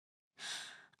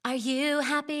Are you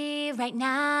happy right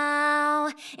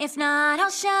now? If not, I'll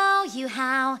show you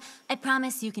how. I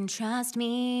promise you can trust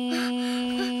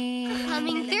me.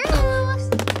 Coming through.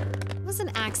 It was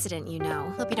an accident, you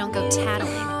know. Hope you don't go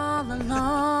tattling. All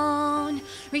alone,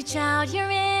 reach out your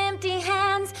empty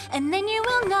hands, and then you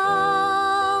will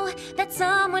know that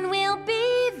someone will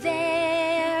be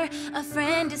there, a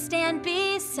friend to stand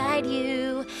beside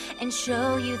you and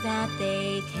show you that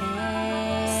they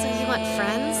care. So you want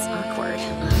friends? Awkward.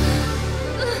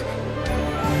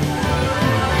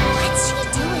 What's she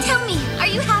doing? Tell me, are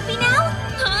you happy now?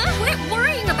 Huh? Quit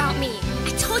worrying about me. I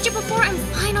told you before, I'm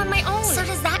fine on my own. So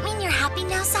does that mean you're happy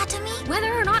now, Satomi?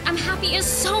 Whether or not I'm happy is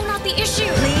so not the issue.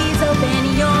 Please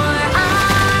open your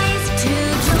eyes to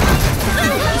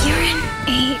You're an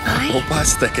AI?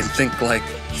 Robots that can think like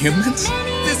humans?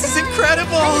 This is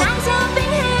incredible!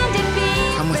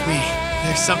 Come with me.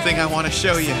 There's something I want to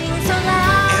show you.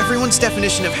 Everyone's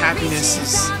definition of happiness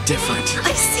is different.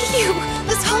 I see you!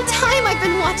 This whole time I've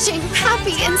been watching.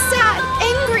 Happy and sad,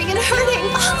 angry and hurting.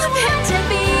 All of it!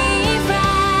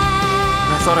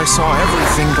 I thought I saw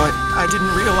everything, but I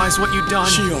didn't realize what you'd done.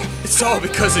 Shio, it's all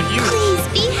because of you. Please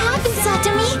be happy,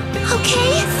 Satomi.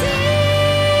 Okay?